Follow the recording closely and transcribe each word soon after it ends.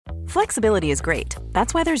Flexibility is great.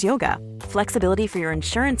 That's why there's yoga. Flexibility for your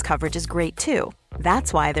insurance coverage is great too.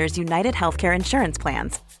 That's why there's United Healthcare Insurance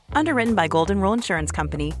Plans. Underwritten by Golden Rule Insurance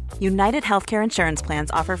Company, United Healthcare Insurance Plans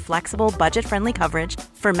offer flexible, budget-friendly coverage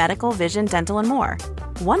for medical, vision, dental, and more.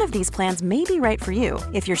 One of these plans may be right for you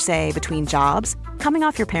if you're, say, between jobs, coming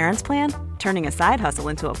off your parents' plan, turning a side hustle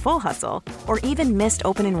into a full hustle, or even missed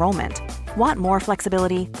open enrollment. Want more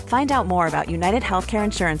flexibility? Find out more about United Healthcare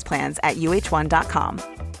Insurance Plans at uh1.com.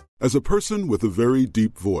 As a person with a very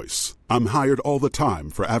deep voice, I'm hired all the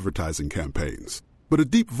time for advertising campaigns. But a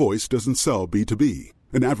deep voice doesn't sell B2B,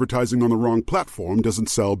 and advertising on the wrong platform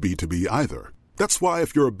doesn't sell B2B either. That's why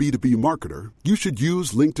if you're a B2B marketer, you should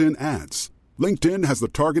use LinkedIn ads. LinkedIn has the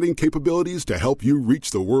targeting capabilities to help you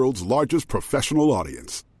reach the world's largest professional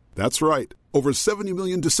audience. That's right, over 70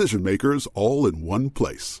 million decision makers all in one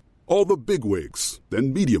place. All the big wigs,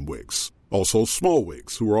 then medium wigs, also small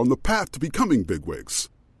wigs who are on the path to becoming big wigs.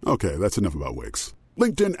 Okay, that's enough about wigs.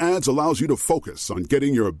 LinkedIn ads allows you to focus on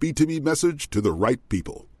getting your B2B message to the right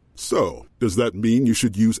people. So, does that mean you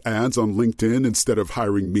should use ads on LinkedIn instead of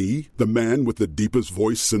hiring me, the man with the deepest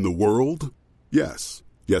voice in the world? Yes.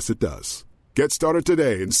 Yes, it does. Get started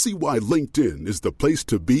today and see why LinkedIn is the place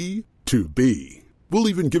to be to be. We'll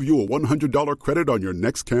even give you a $100 credit on your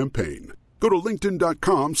next campaign. Go to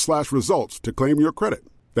linkedin.com/results to claim your credit.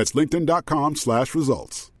 That's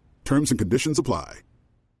linkedin.com/results. Terms and conditions apply.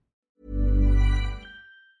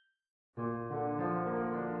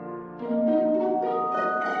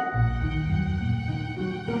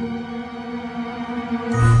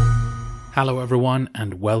 Hello everyone,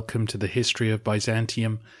 and welcome to the History of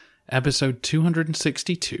Byzantium, episode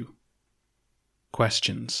 262.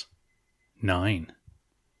 Questions 9.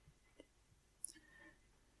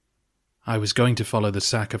 I was going to follow the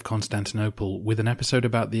sack of Constantinople with an episode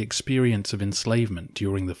about the experience of enslavement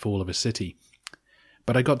during the fall of a city,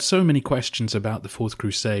 but I got so many questions about the Fourth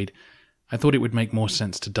Crusade, I thought it would make more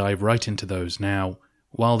sense to dive right into those now,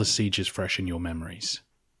 while the siege is fresh in your memories.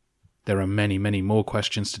 There are many, many more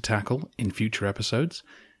questions to tackle in future episodes.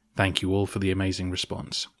 Thank you all for the amazing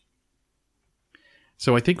response.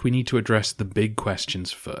 So I think we need to address the big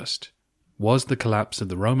questions first. Was the collapse of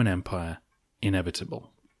the Roman Empire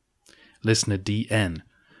inevitable? Listener DN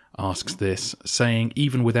asks this, saying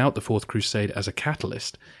even without the Fourth Crusade as a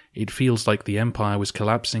catalyst, it feels like the empire was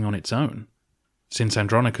collapsing on its own. Since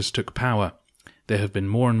Andronicus took power, there have been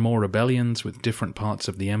more and more rebellions with different parts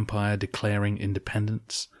of the empire declaring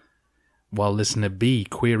independence, while listener B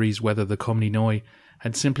queries whether the Komnenoi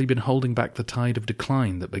had simply been holding back the tide of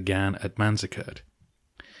decline that began at Manzikert.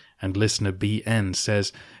 And listener BN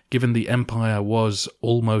says, given the empire was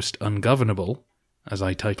almost ungovernable, as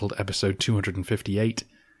I titled episode 258,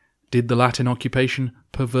 did the Latin occupation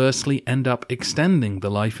perversely end up extending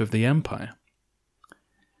the life of the empire?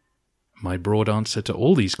 My broad answer to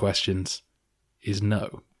all these questions is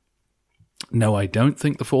no. No, I don't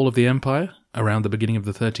think the fall of the empire around the beginning of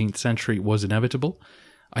the 13th century was inevitable.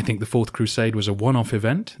 I think the Fourth Crusade was a one-off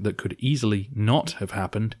event that could easily not have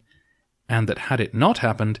happened, and that had it not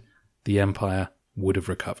happened, the empire would have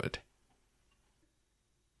recovered.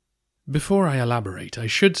 Before I elaborate, I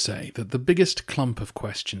should say that the biggest clump of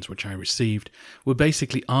questions which I received were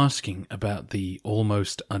basically asking about the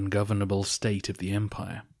almost ungovernable state of the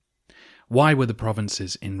empire. Why were the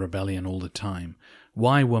provinces in rebellion all the time?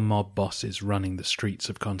 Why were mob bosses running the streets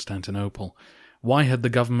of Constantinople? Why had the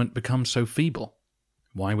government become so feeble?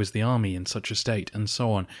 Why was the army in such a state? And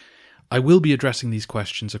so on. I will be addressing these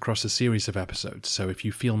questions across a series of episodes, so if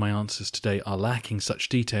you feel my answers today are lacking such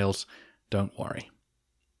details, don't worry.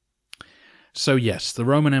 So yes, the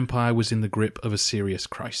Roman Empire was in the grip of a serious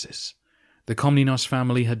crisis. The Komnenos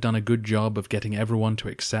family had done a good job of getting everyone to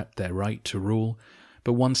accept their right to rule,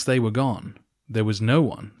 but once they were gone, there was no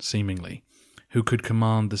one, seemingly, who could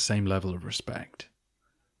command the same level of respect.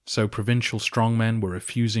 So provincial strongmen were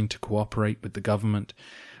refusing to cooperate with the government,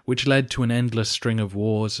 which led to an endless string of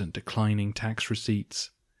wars and declining tax receipts.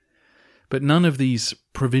 But none of these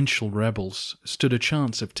provincial rebels stood a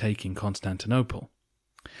chance of taking Constantinople.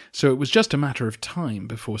 So it was just a matter of time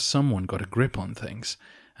before someone got a grip on things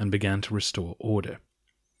and began to restore order.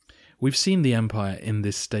 We've seen the empire in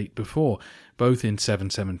this state before, both in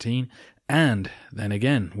 717 and then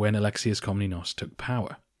again when Alexius Komnenos took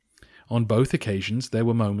power. On both occasions there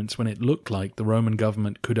were moments when it looked like the Roman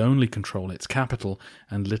government could only control its capital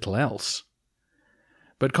and little else.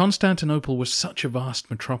 But Constantinople was such a vast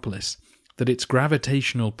metropolis that its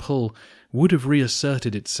gravitational pull would have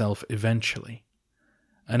reasserted itself eventually.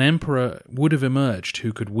 An emperor would have emerged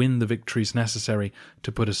who could win the victories necessary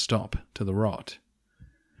to put a stop to the rot.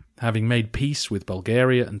 Having made peace with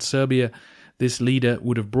Bulgaria and Serbia, this leader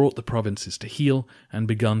would have brought the provinces to heel and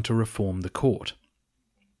begun to reform the court.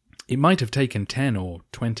 It might have taken 10 or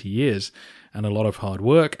 20 years and a lot of hard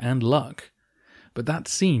work and luck, but that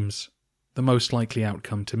seems the most likely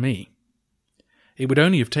outcome to me. It would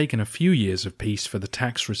only have taken a few years of peace for the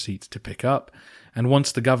tax receipts to pick up, and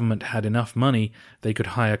once the government had enough money, they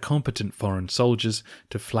could hire competent foreign soldiers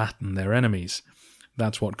to flatten their enemies.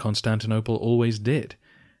 That's what Constantinople always did.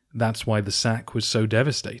 That's why the sack was so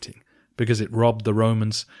devastating, because it robbed the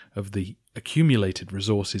Romans of the accumulated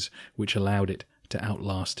resources which allowed it to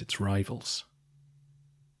outlast its rivals.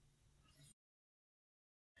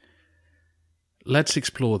 Let's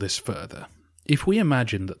explore this further. If we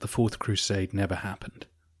imagine that the Fourth Crusade never happened,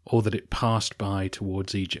 or that it passed by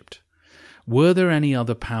towards Egypt, were there any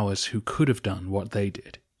other powers who could have done what they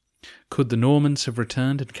did? Could the Normans have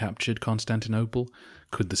returned and captured Constantinople?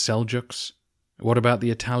 Could the Seljuks? What about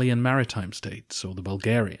the Italian maritime states or the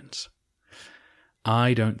Bulgarians?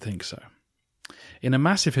 I don't think so. In a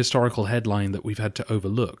massive historical headline that we've had to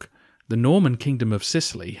overlook, the Norman Kingdom of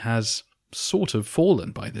Sicily has sort of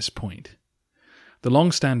fallen by this point. The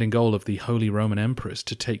long-standing goal of the Holy Roman Emperors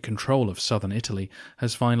to take control of southern Italy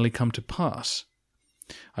has finally come to pass.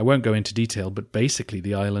 I won't go into detail, but basically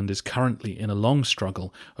the island is currently in a long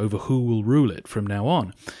struggle over who will rule it from now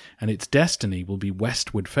on, and its destiny will be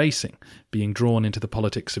westward-facing, being drawn into the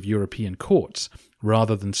politics of European courts,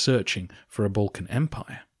 rather than searching for a Balkan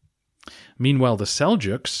empire. Meanwhile, the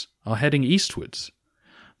Seljuks are heading eastwards.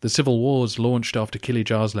 The civil wars launched after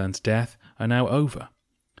Kilij Arslan's death are now over.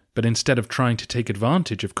 But instead of trying to take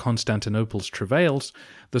advantage of Constantinople's travails,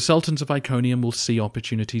 the Sultans of Iconium will see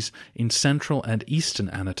opportunities in central and eastern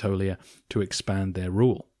Anatolia to expand their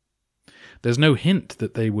rule. There's no hint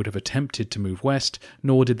that they would have attempted to move west,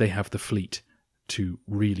 nor did they have the fleet to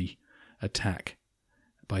really attack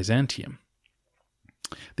Byzantium.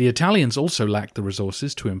 The Italians also lacked the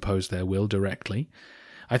resources to impose their will directly.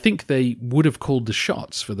 I think they would have called the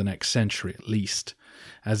shots for the next century at least,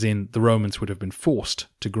 as in the Romans would have been forced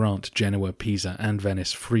to grant Genoa, Pisa, and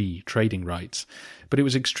Venice free trading rights, but it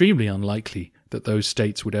was extremely unlikely that those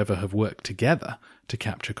states would ever have worked together to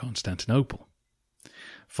capture Constantinople.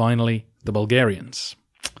 Finally, the Bulgarians.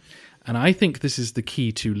 And I think this is the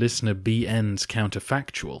key to listener BN's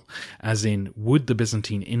counterfactual, as in, would the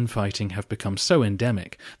Byzantine infighting have become so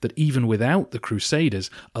endemic that even without the Crusaders,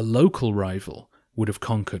 a local rival would have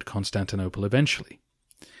conquered Constantinople eventually?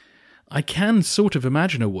 I can sort of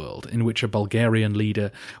imagine a world in which a Bulgarian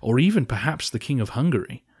leader, or even perhaps the King of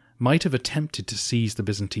Hungary, might have attempted to seize the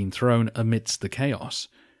Byzantine throne amidst the chaos.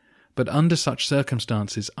 But under such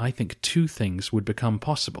circumstances, I think two things would become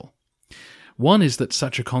possible. One is that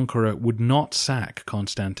such a conqueror would not sack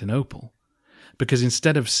Constantinople, because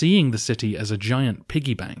instead of seeing the city as a giant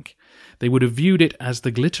piggy bank, they would have viewed it as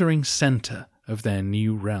the glittering centre of their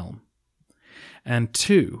new realm. And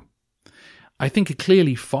two, I think a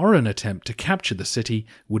clearly foreign attempt to capture the city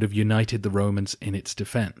would have united the Romans in its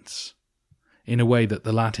defence, in a way that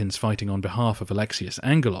the Latins fighting on behalf of Alexius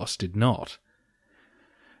Angelos did not.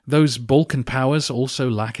 Those Balkan powers also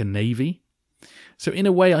lack a navy, so in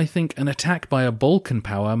a way I think an attack by a Balkan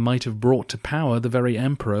power might have brought to power the very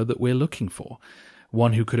emperor that we're looking for,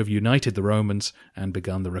 one who could have united the Romans and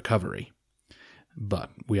begun the recovery.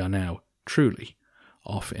 But we are now truly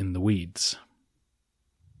off in the weeds.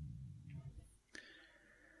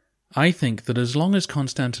 I think that as long as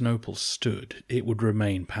Constantinople stood, it would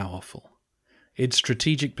remain powerful. Its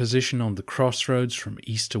strategic position on the crossroads from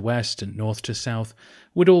east to west and north to south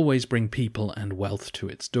would always bring people and wealth to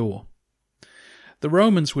its door. The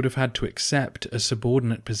Romans would have had to accept a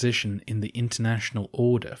subordinate position in the international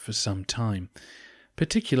order for some time,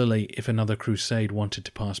 particularly if another crusade wanted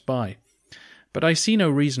to pass by. But I see no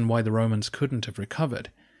reason why the Romans couldn't have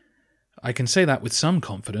recovered. I can say that with some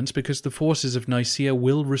confidence because the forces of Nicaea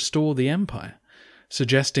will restore the empire,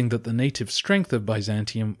 suggesting that the native strength of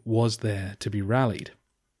Byzantium was there to be rallied.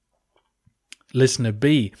 Listener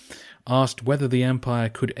B asked whether the empire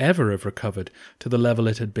could ever have recovered to the level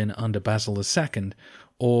it had been under Basil II,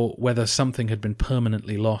 or whether something had been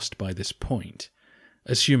permanently lost by this point,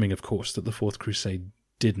 assuming, of course, that the Fourth Crusade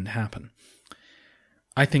didn't happen.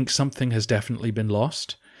 I think something has definitely been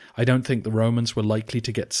lost. I don't think the Romans were likely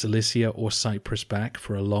to get Cilicia or Cyprus back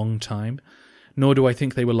for a long time, nor do I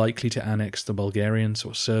think they were likely to annex the Bulgarians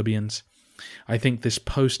or Serbians. I think this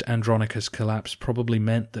post-Andronicus collapse probably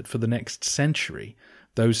meant that for the next century,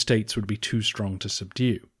 those states would be too strong to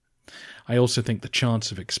subdue. I also think the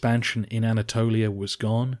chance of expansion in Anatolia was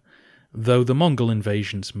gone, though the Mongol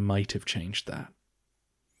invasions might have changed that.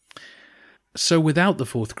 So without the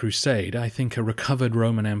Fourth Crusade, I think a recovered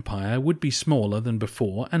Roman Empire would be smaller than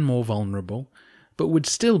before and more vulnerable, but would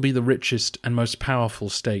still be the richest and most powerful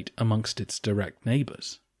state amongst its direct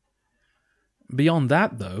neighbours. Beyond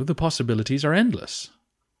that, though, the possibilities are endless.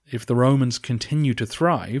 If the Romans continue to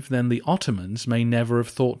thrive, then the Ottomans may never have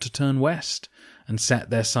thought to turn west and set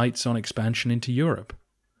their sights on expansion into Europe.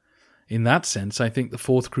 In that sense, I think the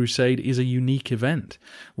Fourth Crusade is a unique event,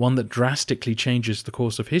 one that drastically changes the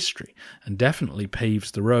course of history and definitely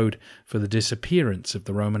paves the road for the disappearance of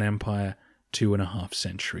the Roman Empire 2.5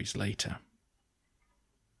 centuries later.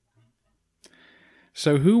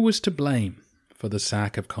 So who was to blame for the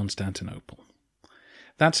sack of Constantinople?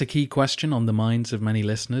 That's a key question on the minds of many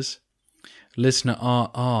listeners. Listener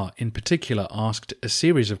RR in particular asked a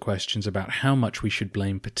series of questions about how much we should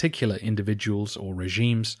blame particular individuals or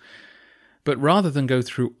regimes, but rather than go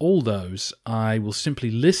through all those, I will simply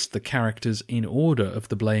list the characters in order of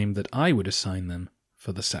the blame that I would assign them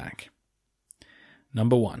for the sack.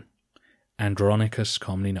 Number 1. Andronicus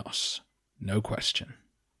Komnenos. No question.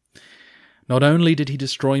 Not only did he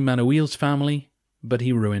destroy Manuel's family, but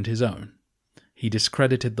he ruined his own. He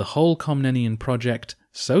discredited the whole Komnenian project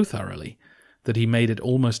so thoroughly that he made it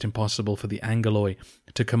almost impossible for the Angeloi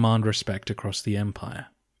to command respect across the empire.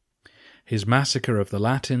 His massacre of the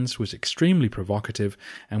Latins was extremely provocative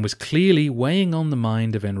and was clearly weighing on the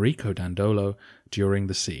mind of Enrico Dandolo during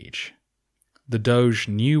the siege. The Doge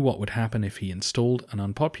knew what would happen if he installed an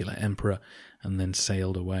unpopular emperor and then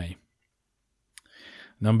sailed away.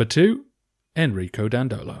 Number 2, Enrico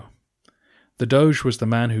Dandolo. The Doge was the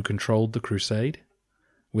man who controlled the crusade.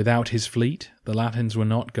 Without his fleet, the Latins were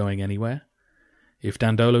not going anywhere. If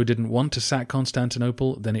Dandolo didn't want to sack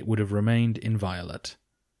Constantinople, then it would have remained inviolate.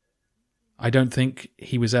 I don't think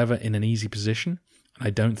he was ever in an easy position. I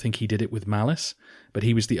don't think he did it with malice, but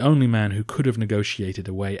he was the only man who could have negotiated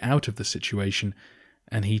a way out of the situation,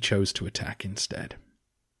 and he chose to attack instead.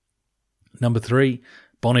 Number 3,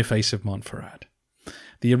 Boniface of Montferrat.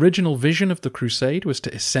 The original vision of the crusade was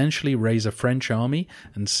to essentially raise a French army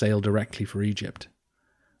and sail directly for Egypt.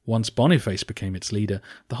 Once Boniface became its leader,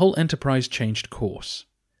 the whole enterprise changed course.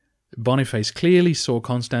 Boniface clearly saw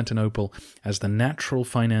Constantinople as the natural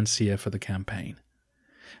financier for the campaign.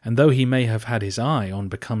 And though he may have had his eye on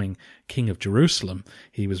becoming King of Jerusalem,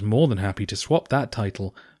 he was more than happy to swap that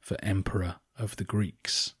title for Emperor of the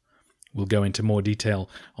Greeks. We'll go into more detail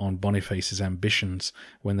on Boniface's ambitions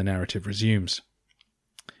when the narrative resumes.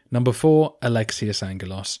 Number 4, Alexius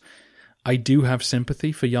Angelos. I do have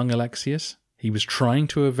sympathy for young Alexius. He was trying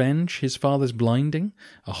to avenge his father's blinding,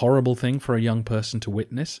 a horrible thing for a young person to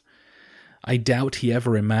witness. I doubt he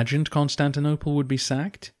ever imagined Constantinople would be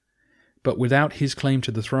sacked, but without his claim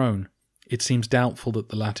to the throne, it seems doubtful that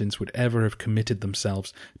the Latins would ever have committed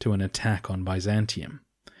themselves to an attack on Byzantium.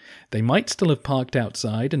 They might still have parked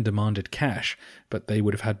outside and demanded cash, but they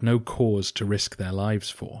would have had no cause to risk their lives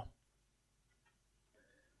for.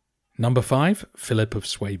 Number 5, Philip of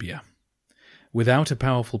Swabia. Without a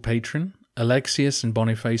powerful patron, Alexius and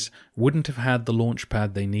Boniface wouldn't have had the launch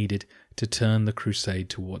pad they needed to turn the crusade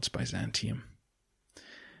towards Byzantium.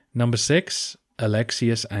 Number 6,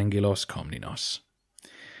 Alexius Angelos Komnenos.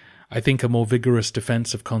 I think a more vigorous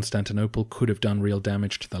defense of Constantinople could have done real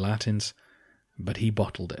damage to the Latins, but he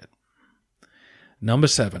bottled it. Number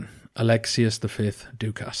 7, Alexius V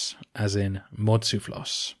Ducas, as in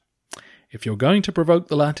Mourtzouphlos. If you're going to provoke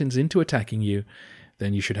the Latins into attacking you,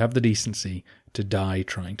 then you should have the decency to die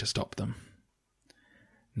trying to stop them.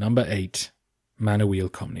 Number 8, Manuel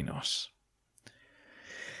Komnenos.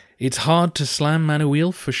 It's hard to slam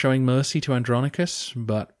Manuel for showing mercy to Andronicus,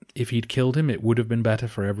 but if he'd killed him, it would have been better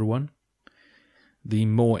for everyone. The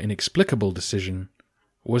more inexplicable decision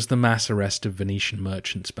was the mass arrest of Venetian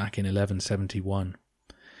merchants back in 1171.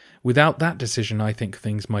 Without that decision, I think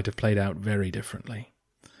things might have played out very differently.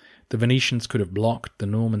 The Venetians could have blocked the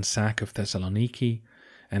Norman sack of Thessaloniki,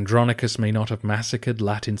 Andronicus may not have massacred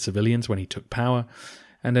Latin civilians when he took power,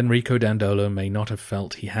 and Enrico Dandolo may not have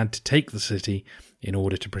felt he had to take the city in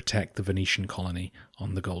order to protect the Venetian colony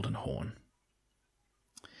on the Golden Horn.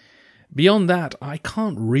 Beyond that, I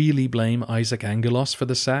can't really blame Isaac Angelos for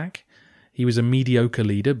the sack. He was a mediocre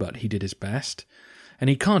leader, but he did his best, and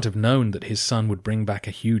he can't have known that his son would bring back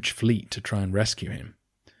a huge fleet to try and rescue him.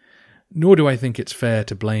 Nor do I think it's fair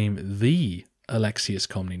to blame the Alexius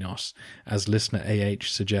Komnenos, as listener AH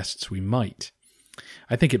suggests we might.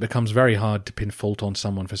 I think it becomes very hard to pin fault on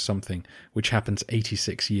someone for something which happens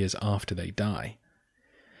 86 years after they die.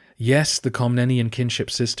 Yes, the Komnenian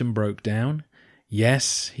kinship system broke down.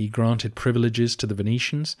 Yes, he granted privileges to the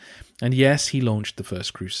Venetians. And yes, he launched the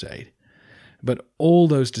First Crusade. But all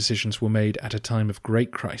those decisions were made at a time of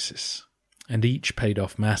great crisis. and each paid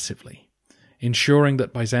off massively, ensuring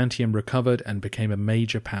that Byzantium recovered and became a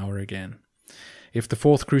major power again. If the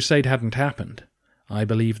Fourth Crusade hadn't happened, I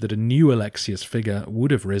believe that a new Alexius figure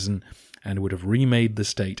would have risen and would have remade the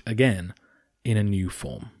state again in a new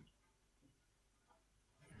form.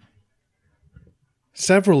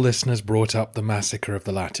 Several listeners brought up the massacre of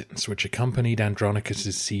the Latins, which accompanied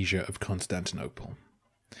Andronicus' seizure of Constantinople.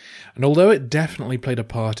 And although it definitely played a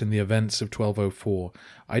part in the events of 1204,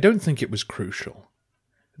 I don't think it was crucial.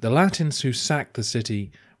 The Latins who sacked the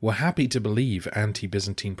city were happy to believe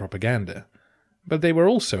anti-Byzantine propaganda, but they were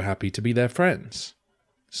also happy to be their friends,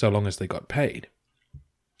 so long as they got paid.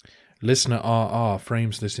 Listener RR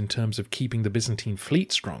frames this in terms of keeping the Byzantine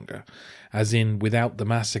fleet stronger, as in, without the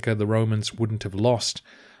massacre, the Romans wouldn't have lost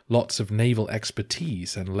lots of naval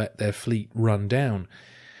expertise and let their fleet run down.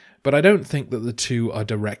 But I don't think that the two are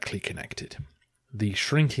directly connected. The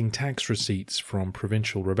shrinking tax receipts from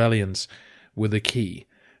provincial rebellions were the key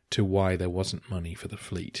to why there wasn't money for the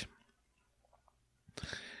fleet.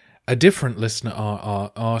 A different listener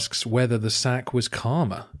RR asks whether the sack was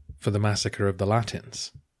karma for the massacre of the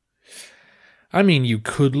Latins. I mean, you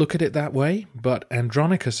could look at it that way, but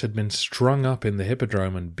Andronicus had been strung up in the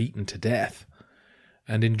Hippodrome and beaten to death.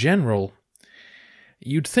 And in general,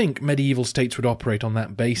 you'd think medieval states would operate on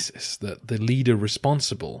that basis, that the leader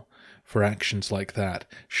responsible for actions like that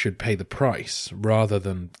should pay the price, rather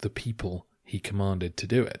than the people he commanded to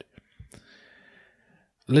do it.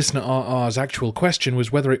 Listener RR's actual question was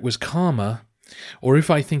whether it was karma, or if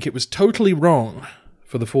I think it was totally wrong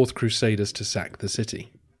for the Fourth Crusaders to sack the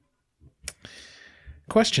city.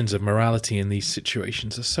 Questions of morality in these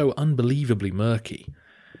situations are so unbelievably murky.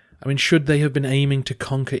 I mean, should they have been aiming to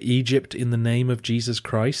conquer Egypt in the name of Jesus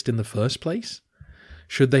Christ in the first place?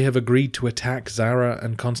 Should they have agreed to attack Zara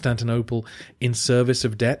and Constantinople in service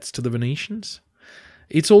of debts to the Venetians?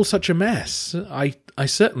 It's all such a mess. I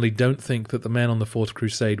certainly don't think that the men on the Fourth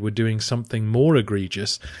Crusade were doing something more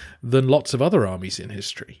egregious than lots of other armies in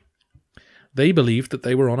history. They believed that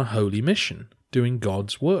they were on a holy mission, doing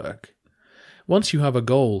God's work. Once you have a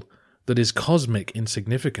goal that is cosmic in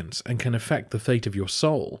significance and can affect the fate of your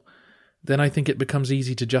soul, then I think it becomes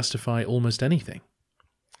easy to justify almost anything.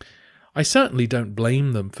 I certainly don't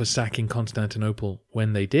blame them for sacking Constantinople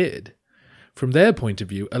when they did. From their point of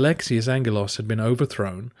view, Alexius Angelos had been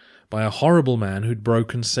overthrown by a horrible man who'd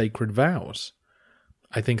broken sacred vows.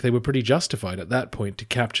 I think they were pretty justified at that point to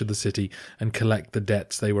capture the city and collect the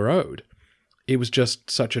debts they were owed. It was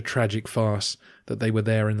just such a tragic farce that they were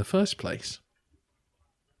there in the first place.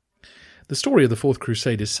 The story of the Fourth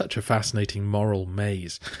Crusade is such a fascinating moral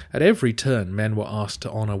maze. At every turn, men were asked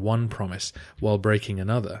to honour one promise while breaking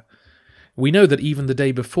another. We know that even the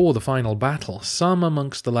day before the final battle, some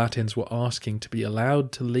amongst the Latins were asking to be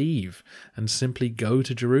allowed to leave and simply go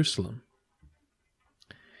to Jerusalem.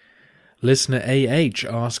 Listener AH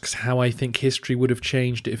asks how I think history would have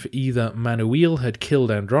changed if either Manuel had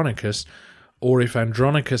killed Andronicus or if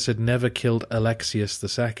Andronicus had never killed Alexius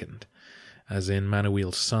II, as in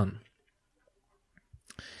Manuel's son.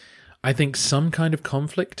 I think some kind of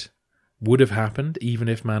conflict would have happened even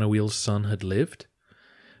if Manuel's son had lived,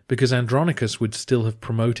 because Andronicus would still have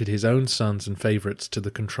promoted his own sons and favourites to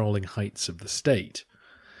the controlling heights of the state.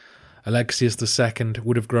 Alexius II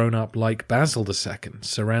would have grown up like Basil II,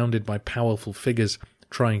 surrounded by powerful figures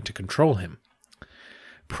trying to control him.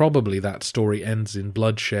 Probably that story ends in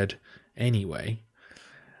bloodshed anyway.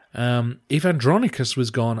 If Andronicus was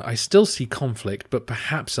gone, I still see conflict, but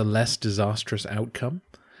perhaps a less disastrous outcome.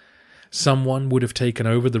 Someone would have taken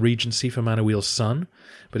over the regency for Manuel's son,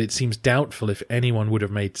 but it seems doubtful if anyone would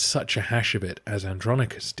have made such a hash of it as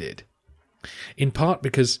Andronicus did. In part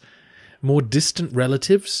because more distant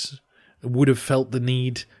relatives would have felt the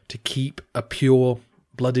need to keep a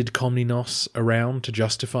pure-blooded Komnenos around to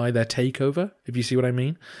justify their takeover, if you see what I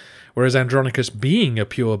mean. Whereas Andronicus, being a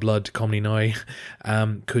pure-blood Komnenoi,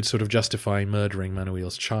 could sort of justify murdering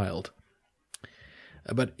Manuel's child.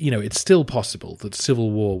 But, it's still possible that civil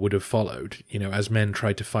war would have followed, as men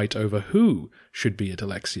tried to fight over who should be at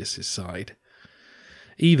Alexius's side.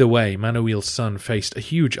 Either way, Manuel's son faced a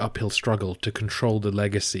huge uphill struggle to control the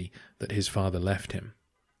legacy that his father left him.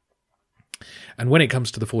 And when it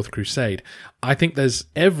comes to the Fourth Crusade, I think there's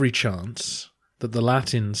every chance that the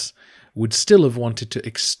Latins would still have wanted to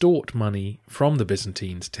extort money from the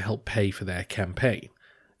Byzantines to help pay for their campaign,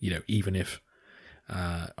 even if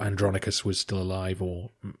Andronicus was still alive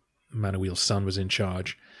or Manuel's son was in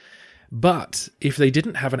charge. But if they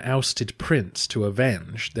didn't have an ousted prince to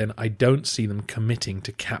avenge, then I don't see them committing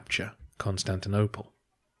to capture Constantinople.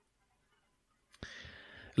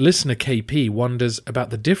 Listener KP wonders about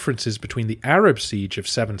the differences between the Arab siege of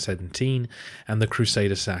 717 and the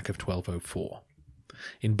Crusader sack of 1204.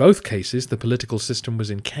 In both cases, the political system was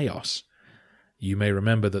in chaos. You may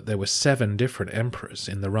remember that there were 7 different emperors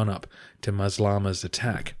in the run-up to Maslama's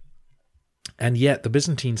attack. And yet the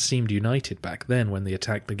Byzantines seemed united back then when the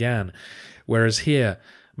attack began, whereas here,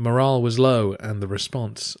 morale was low and the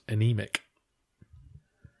response anemic.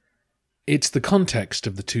 It's the context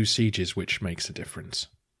of the two sieges which makes a difference.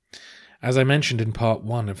 As I mentioned in part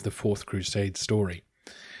 1 of the Fourth Crusade story,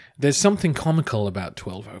 there's something comical about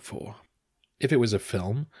 1204. If it was a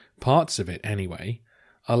film, parts of it anyway,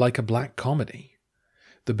 are like a black comedy.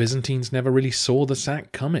 The Byzantines never really saw the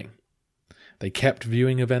sack coming. They kept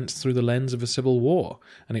viewing events through the lens of a civil war,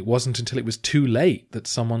 and it wasn't until it was too late that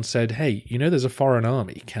someone said, hey, you know there's a foreign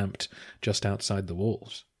army camped just outside the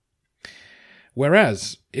walls.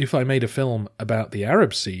 Whereas, if I made a film about the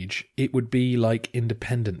Arab siege, it would be like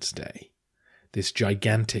Independence Day. This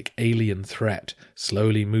gigantic alien threat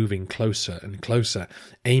slowly moving closer and closer,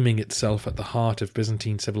 aiming itself at the heart of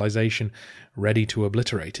Byzantine civilization, ready to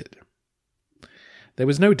obliterate it. There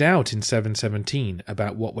was no doubt in 717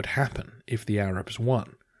 about what would happen if the Arabs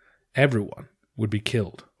won. Everyone would be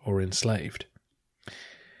killed or enslaved.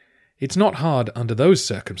 It's not hard under those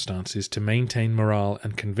circumstances to maintain morale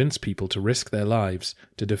and convince people to risk their lives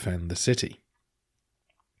to defend the city.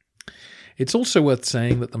 It's also worth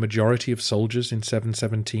saying that the majority of soldiers in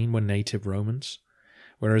 717 were native Romans,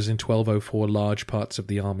 whereas in 1204 large parts of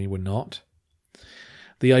the army were not.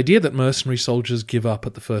 The idea that mercenary soldiers give up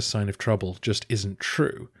at the first sign of trouble just isn't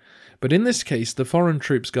true, but in this case the foreign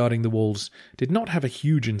troops guarding the walls did not have a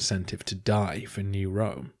huge incentive to die for New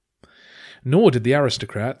Rome. Nor did the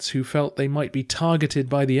aristocrats, who felt they might be targeted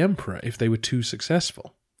by the emperor if they were too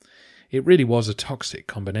successful. It really was a toxic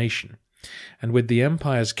combination, and with the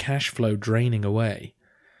empire's cash flow draining away,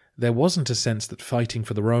 there wasn't a sense that fighting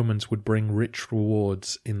for the Romans would bring rich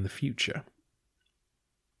rewards in the future.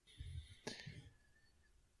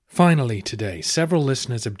 Finally today, several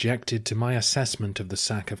listeners objected to my assessment of the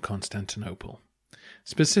sack of Constantinople,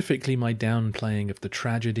 specifically my downplaying of the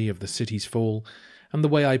tragedy of the city's fall and the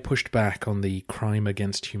way I pushed back on the crime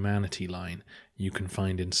against humanity line you can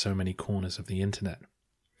find in so many corners of the internet.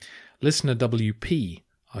 Listener WP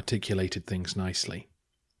articulated things nicely.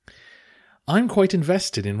 I'm quite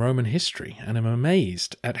invested in Roman history and am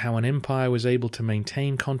amazed at how an empire was able to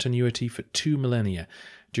maintain continuity for 2 millennia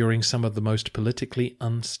during some of the most politically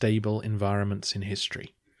unstable environments in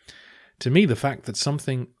history. To me, the fact that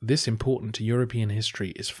something this important to European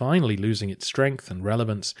history is finally losing its strength and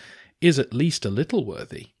relevance is at least a little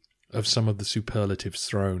worthy of some of the superlatives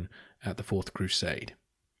thrown at the Fourth Crusade.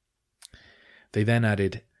 They then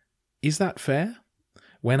added, is that fair?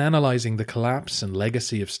 When analysing the collapse and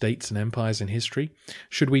legacy of states and empires in history,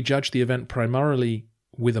 should we judge the event primarily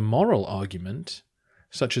with a moral argument,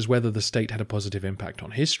 such as whether the state had a positive impact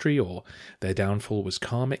on history or their downfall was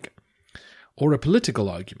karmic, or a political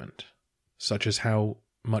argument, such as how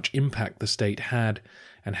much impact the state had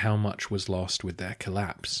and how much was lost with their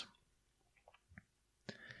collapse?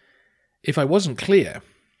 If I wasn't clear,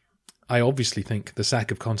 I obviously think the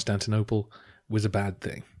sack of Constantinople was a bad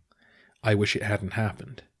thing. I wish it hadn't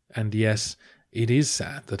happened. And yes, it is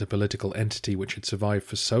sad that a political entity which had survived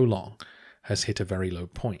for so long has hit a very low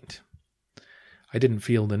point. I didn't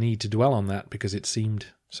feel the need to dwell on that because it seemed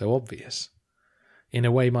so obvious. In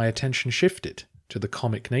a way, my attention shifted to the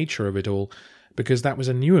comic nature of it all because that was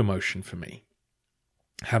a new emotion for me,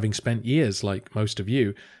 having spent years, like most of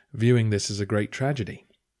you, viewing this as a great tragedy.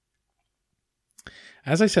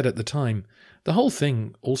 As I said at the time, the whole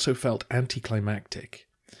thing also felt anticlimactic.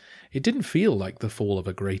 It didn't feel like the fall of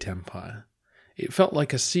a great empire. It felt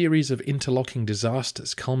like a series of interlocking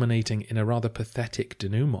disasters culminating in a rather pathetic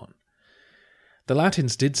denouement. The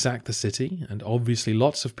Latins did sack the city, and obviously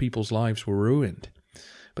lots of people's lives were ruined.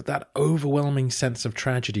 But that overwhelming sense of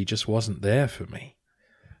tragedy just wasn't there for me.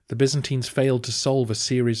 The Byzantines failed to solve a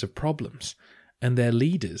series of problems, and their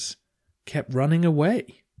leaders kept running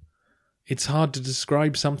away. It's hard to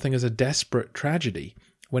describe something as a desperate tragedy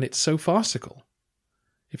when it's so farcical.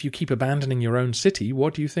 If you keep abandoning your own city,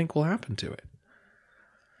 what do you think will happen to it?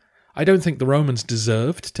 I don't think the Romans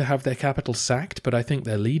deserved to have their capital sacked, but I think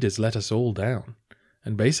their leaders let us all down,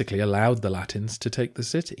 and basically allowed the Latins to take the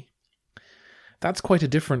city. That's quite a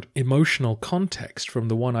different emotional context from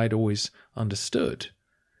the one I'd always understood.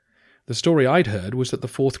 The story I'd heard was that the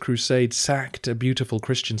Fourth Crusade sacked a beautiful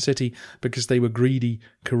Christian city because they were greedy,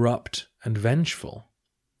 corrupt, and vengeful.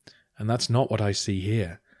 And that's not what I see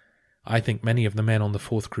here. I think many of the men on the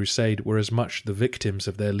Fourth Crusade were as much the victims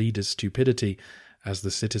of their leaders' stupidity as the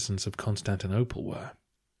citizens of Constantinople were.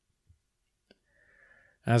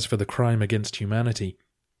 As for the crime against humanity,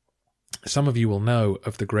 some of you will know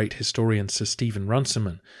of the great historian Sir Stephen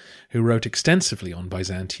Runciman, who wrote extensively on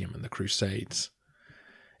Byzantium and the Crusades.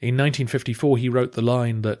 In 1954 he wrote the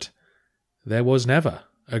line that there was never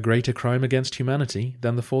a greater crime against humanity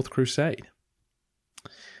than the Fourth Crusade.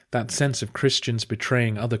 That sense of Christians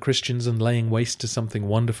betraying other Christians and laying waste to something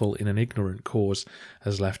wonderful in an ignorant cause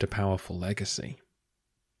has left a powerful legacy.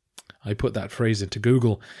 I put that phrase into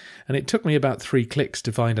Google, and it took me about 3 clicks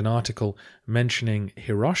to find an article mentioning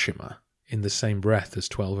Hiroshima in the same breath as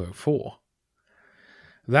 1204.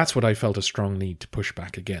 That's what I felt a strong need to push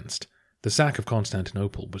back against. The sack of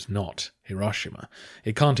Constantinople was not Hiroshima.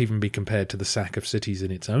 It can't even be compared to the sack of cities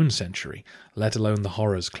in its own century, let alone the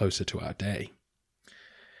horrors closer to our day.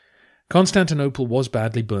 Constantinople was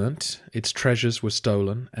badly burnt, its treasures were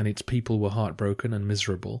stolen, and its people were heartbroken and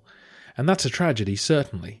miserable, and that's a tragedy,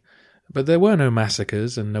 certainly. But there were no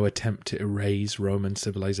massacres and no attempt to erase Roman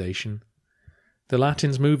civilization. The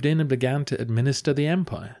Latins moved in and began to administer the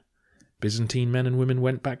empire. Byzantine men and women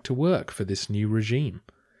went back to work for this new regime.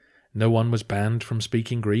 No one was banned from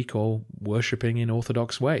speaking Greek or worshipping in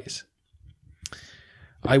orthodox ways.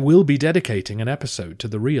 I will be dedicating an episode to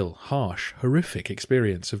the real, harsh, horrific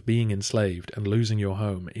experience of being enslaved and losing your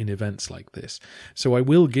home in events like this, so I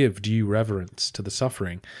will give due reverence to the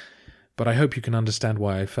suffering, but I hope you can understand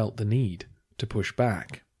why I felt the need to push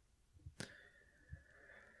back.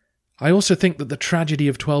 I also think that the tragedy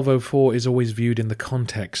of 1204 is always viewed in the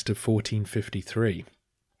context of 1453.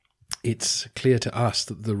 It's clear to us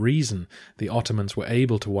that the reason the Ottomans were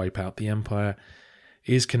able to wipe out the empire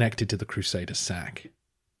is connected to the Crusader sack.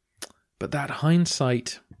 But that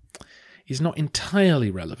hindsight is not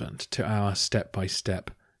entirely relevant to our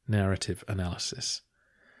step-by-step narrative analysis.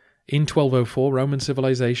 In 1204, Roman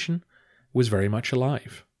civilization was very much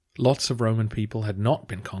alive. Lots of Roman people had not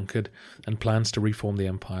been conquered, and plans to reform the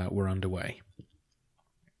empire were underway.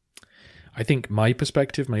 I think my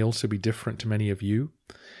perspective may also be different to many of you,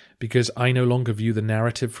 because I no longer view the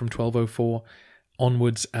narrative from 1204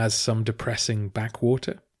 onwards as some depressing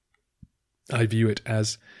backwater. I view it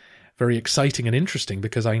as very exciting and interesting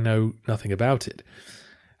because I know nothing about it.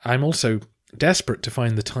 I'm also desperate to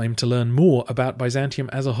find the time to learn more about Byzantium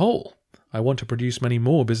as a whole. I want to produce many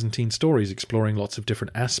more Byzantine stories exploring lots of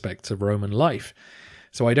different aspects of Roman life,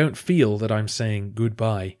 so I don't feel that I'm saying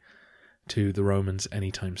goodbye to the Romans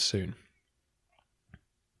anytime soon.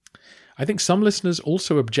 I think some listeners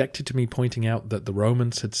also objected to me pointing out that the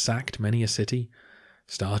Romans had sacked many a city,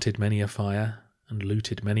 started many a fire, and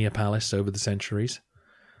looted many a palace over the centuries,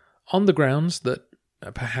 on the grounds that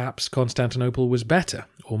perhaps Constantinople was better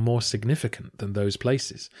or more significant than those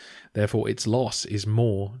places, therefore its loss is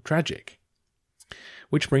more tragic.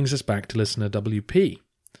 Which brings us back to listener WP.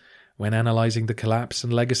 When analysing the collapse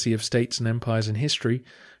and legacy of states and empires in history,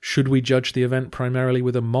 should we judge the event primarily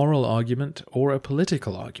with a moral argument or a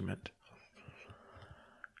political argument?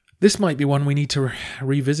 This might be one we need to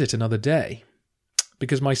revisit another day,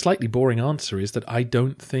 because my slightly boring answer is that I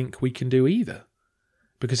don't think we can do either,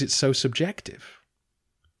 because it's so subjective.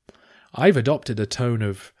 I've adopted a tone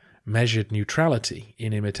of measured neutrality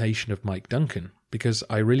in imitation of Mike Duncan, because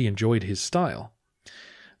I really enjoyed his style.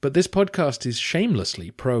 But this podcast is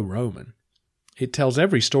shamelessly pro-Roman. It tells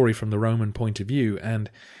every story from the Roman point of view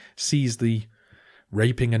and sees the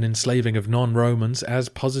raping and enslaving of non-Romans as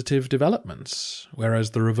positive developments,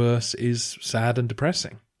 whereas the reverse is sad and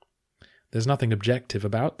depressing. There's nothing objective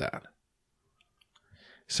about that.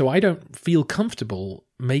 So I don't feel comfortable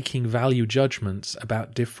making value judgments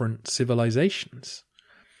about different civilizations.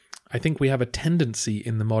 I think we have a tendency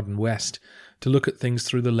in the modern West to look at things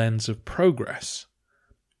through the lens of progress.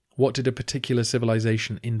 What did a particular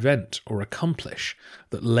civilization invent or accomplish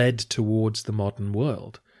that led towards the modern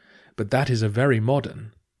world? But that is a very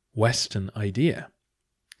modern, Western idea.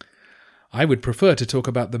 I would prefer to talk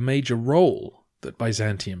about the major role that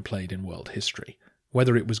Byzantium played in world history.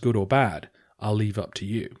 Whether it was good or bad, I'll leave up to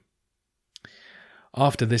you.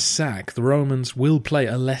 After this sack, the Romans will play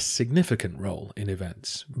a less significant role in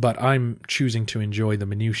events, but I'm choosing to enjoy the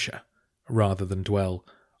minutiae rather than dwell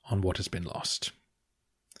on what has been lost.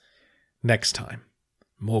 Next time,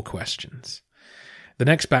 more questions. The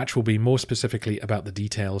next batch will be more specifically about the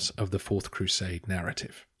details of the Fourth Crusade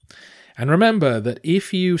narrative. And remember that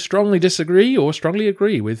if you strongly disagree or strongly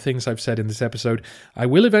agree with things I've said in this episode, I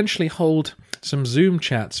will eventually hold some Zoom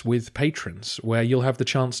chats with patrons where you'll have the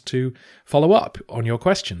chance to follow up on your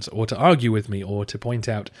questions or to argue with me or to point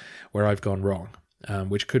out where I've gone wrong,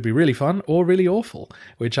 which could be really fun or really awful,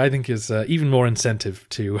 which I think is even more incentive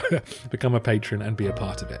to become a patron and be a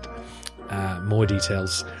part of it. More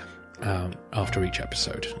details after each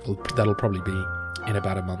episode. That'll probably be in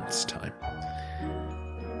about a month's time.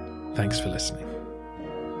 Thanks for listening.